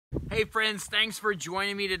Hey friends, thanks for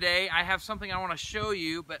joining me today. I have something I want to show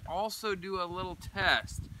you, but also do a little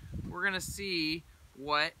test. We're gonna see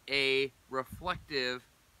what a reflective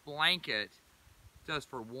blanket does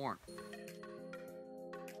for warmth.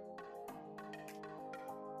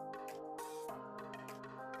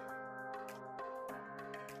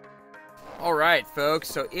 All right, folks,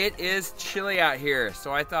 so it is chilly out here.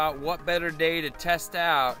 So I thought, what better day to test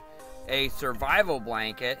out a survival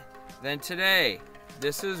blanket than today?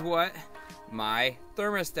 This is what my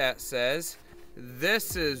thermostat says.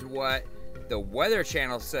 This is what the Weather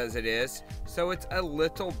Channel says it is. So it's a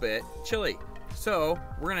little bit chilly. So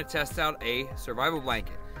we're gonna test out a survival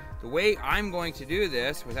blanket. The way I'm going to do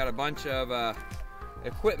this without a bunch of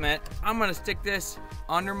equipment, I'm gonna stick this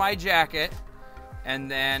under my jacket and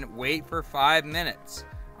then wait for 5 minutes.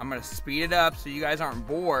 I'm gonna speed it up so you guys aren't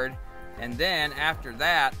bored. And then after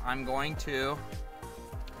that, I'm going to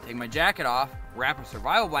take my jacket off, wrap a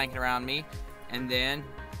survival blanket around me, and then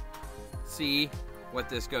see what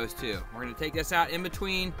this goes to. We're gonna take this out in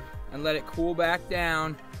between and let it cool back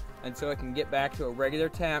down until it can get back to a regular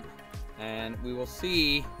temp, and we will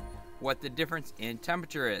see what the difference in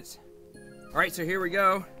temperature is. All right, so here we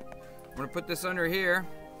go. I'm gonna put this under here.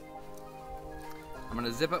 I'm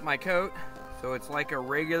gonna zip up my coat so it's like a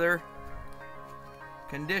regular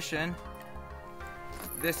condition.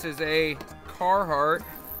 This is a Carhartt,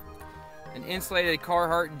 an insulated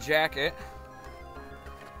Carhartt jacket.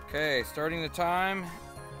 Okay, starting the time,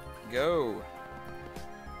 go.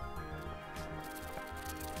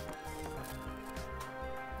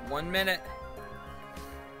 One minute.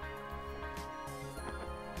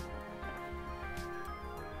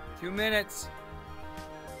 Two minutes.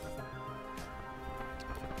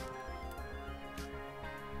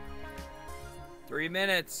 3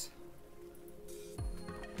 minutes.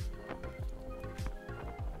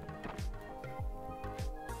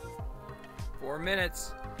 4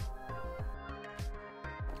 minutes.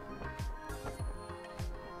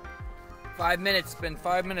 5 minutes. It's been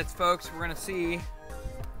 5 minutes, folks. We're gonna see.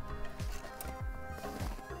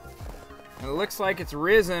 And it looks like it's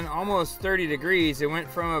risen almost 30 degrees. It went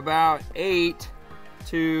from about 8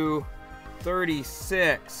 to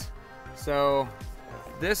 36. So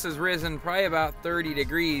this has risen probably about 30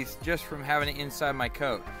 degrees just from having it inside my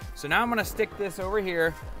coat. So now I'm gonna stick this over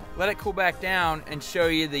here, let it cool back down, and show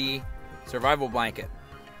you the survival blanket.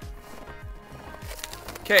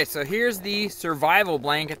 Okay, so here's the survival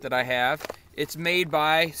blanket that I have. It's made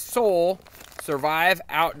by S.O.L, Survive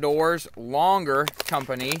Outdoors Longer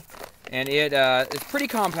Company, and it's pretty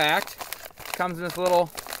compact. It comes in this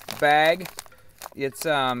little bag. It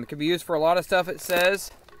can be used for a lot of stuff, it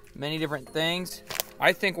says, many different things.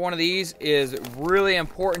 I think one of these is really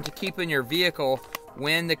important to keep in your vehicle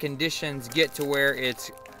when the conditions get to where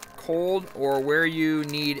it's cold or where you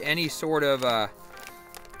need any sort of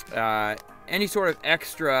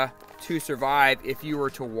extra to survive if you were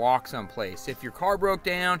to walk someplace. If your car broke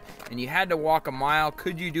down and you had to walk a mile,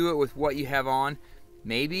 could you do it with what you have on?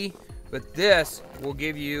 Maybe, but this will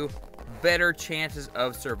give you better chances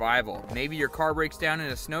of survival. Maybe your car breaks down in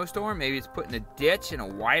a snowstorm, maybe it's put in a ditch in a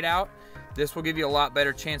whiteout. This will give you a lot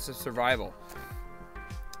better chance of survival.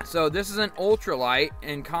 So this is an ultralight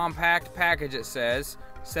and compact package, it says,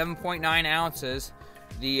 7.9 ounces.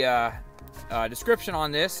 The description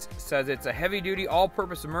on this says it's a heavy-duty,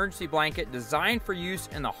 all-purpose emergency blanket designed for use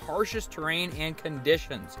in the harshest terrain and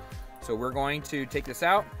conditions. So we're going to take this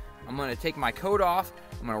out. I'm going to take my coat off.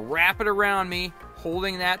 I'm going to wrap it around me,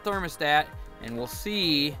 holding that thermostat, and we'll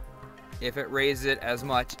see if it raises it as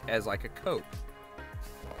much as like a coat.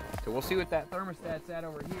 So we'll see what that thermostat's at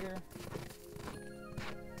over here.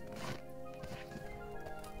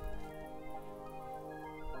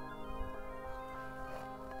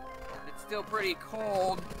 It's still pretty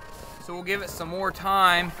cold, so we'll give it some more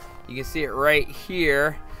time. You can see it right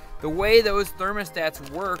here. The way those thermostats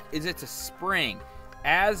work is it's a spring.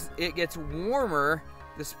 As it gets warmer,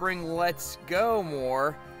 the spring lets go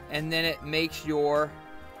more, and then it makes your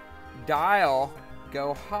dial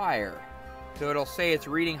go higher. So it'll say it's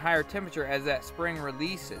reading higher temperature as that spring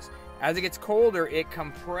releases. As it gets colder, it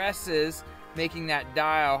compresses, making that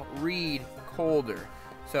dial read colder.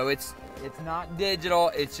 So it's not digital,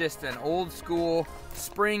 it's just an old school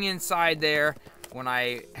spring inside there. When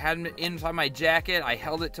I had it inside my jacket, I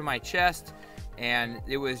held it to my chest, and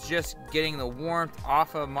it was just getting the warmth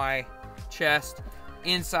off of my chest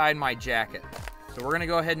inside my jacket. So we're gonna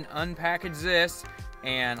go ahead and unpackage this,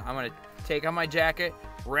 and I'm gonna take off my jacket,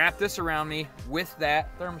 wrap this around me with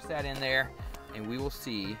that thermostat in there, and we will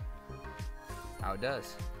see how it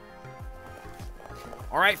does.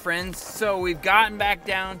 All right, friends, so we've gotten back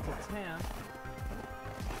down to temp.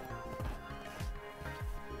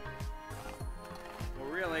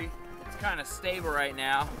 kind of stable right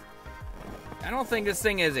now. I don't think this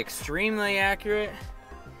thing is extremely accurate.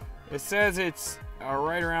 It says it's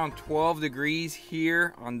right around 12 degrees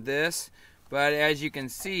here on this, but as you can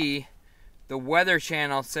see, the Weather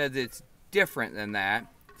Channel says it's different than that.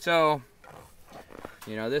 So,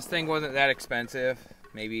 you know, this thing wasn't that expensive,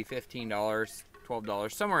 maybe $15,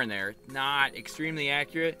 $12, somewhere in there. Not extremely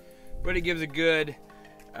accurate, but it gives a good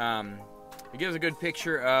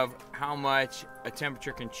picture of how much a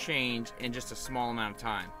temperature can change in just a small amount of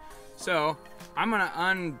time. So I'm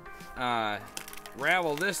gonna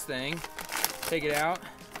unravel this thing, take it out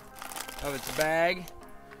of its bag,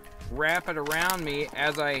 wrap it around me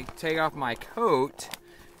as I take off my coat,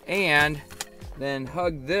 and then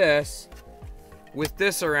hug this with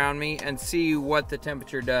this around me and see what the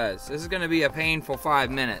temperature does. This is gonna be a painful 5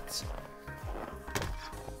 minutes.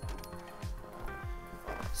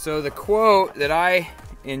 So the quote that I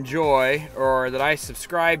enjoy, or that I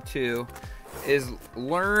subscribe to, is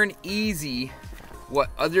learn easy what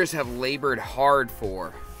others have labored hard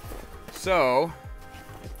for. So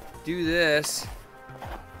do this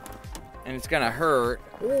and it's gonna hurt,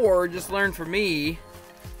 or just learn from me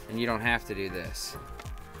and you don't have to do this.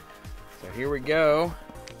 So here we go.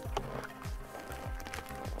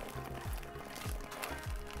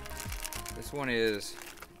 This one is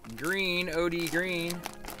green, OD green.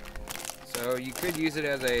 So you could use it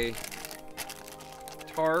as a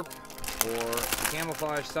tarp or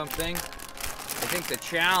camouflage something. I think the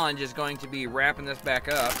challenge is going to be wrapping this back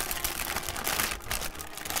up.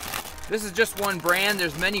 This is just one brand.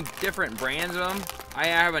 There's many different brands of them. I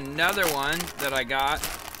have another one that I got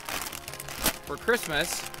for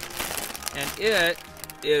Christmas, and it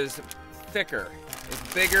is thicker.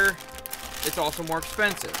 It's bigger. It's also more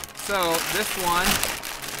expensive. So this one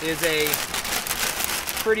is a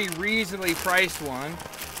pretty reasonably priced one.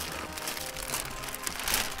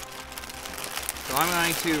 So I'm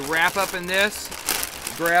going to wrap up in this,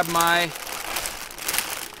 grab my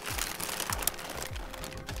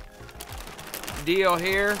deal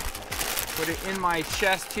here, put it in my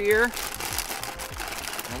chest here,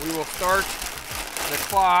 and we will start the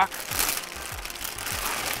clock.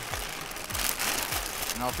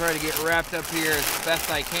 And I'll try to get wrapped up here as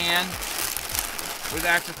best I can with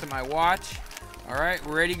access to my watch. All right,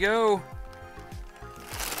 we're ready to go.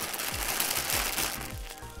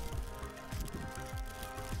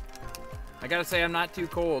 I gotta say, I'm not too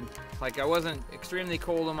cold. Like, I wasn't extremely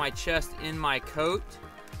cold on my chest in my coat,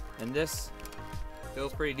 and this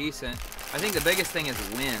feels pretty decent. I think the biggest thing is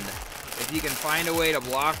wind. If you can find a way to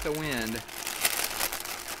block the wind,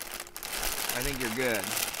 I think you're good.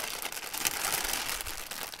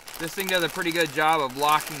 This thing does a pretty good job of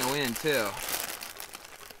blocking the wind too.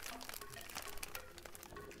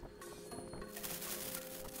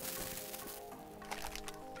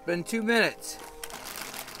 Been 2 minutes.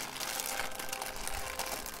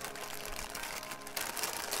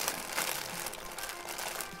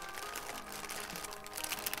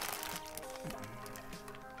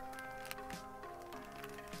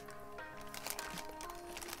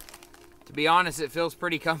 To be honest, it feels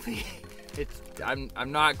pretty comfy.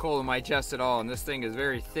 I'm not cold in my chest at all, and this thing is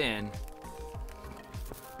very thin.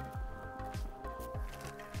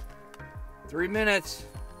 3 minutes.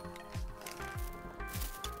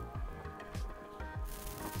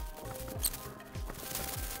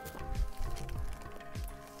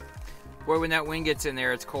 Boy, when that wind gets in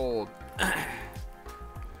there, it's cold.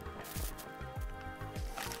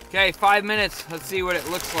 Okay, 5 minutes. Let's see what it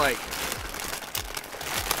looks like.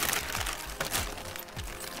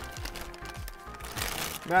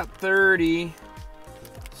 About 30.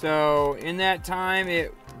 So in that time,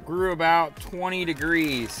 it grew about 20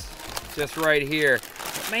 degrees just right here.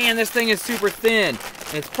 But man, this thing is super thin.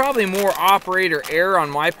 And it's probably more operator error on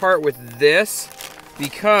my part with this,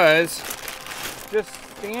 because just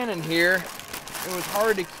standing here, it was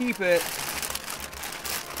hard to keep it.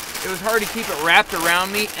 It was hard to keep it wrapped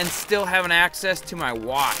around me and still having access to my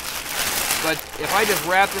watch. But if I just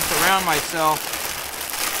wrap this around myself,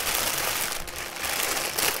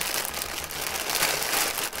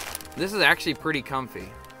 this is actually pretty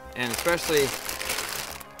comfy, and especially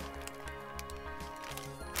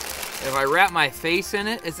if I wrap my face in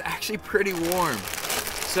it, it's actually pretty warm.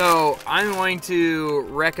 So I'm going to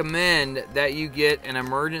recommend that you get an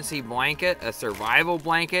emergency blanket, a survival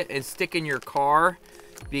blanket, and stick in your car,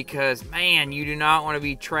 because man, you do not want to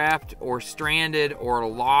be trapped or stranded or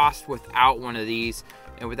lost without one of these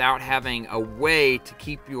and without having a way to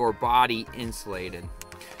keep your body insulated.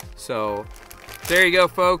 So there you go,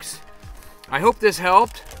 folks. I hope this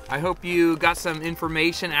helped. I hope you got some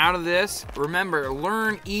information out of this. Remember,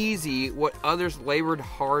 learn easy what others labored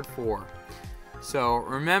hard for. So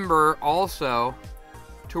remember also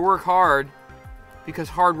to work hard, because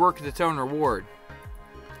hard work is its own reward.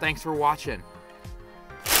 Thanks for watching.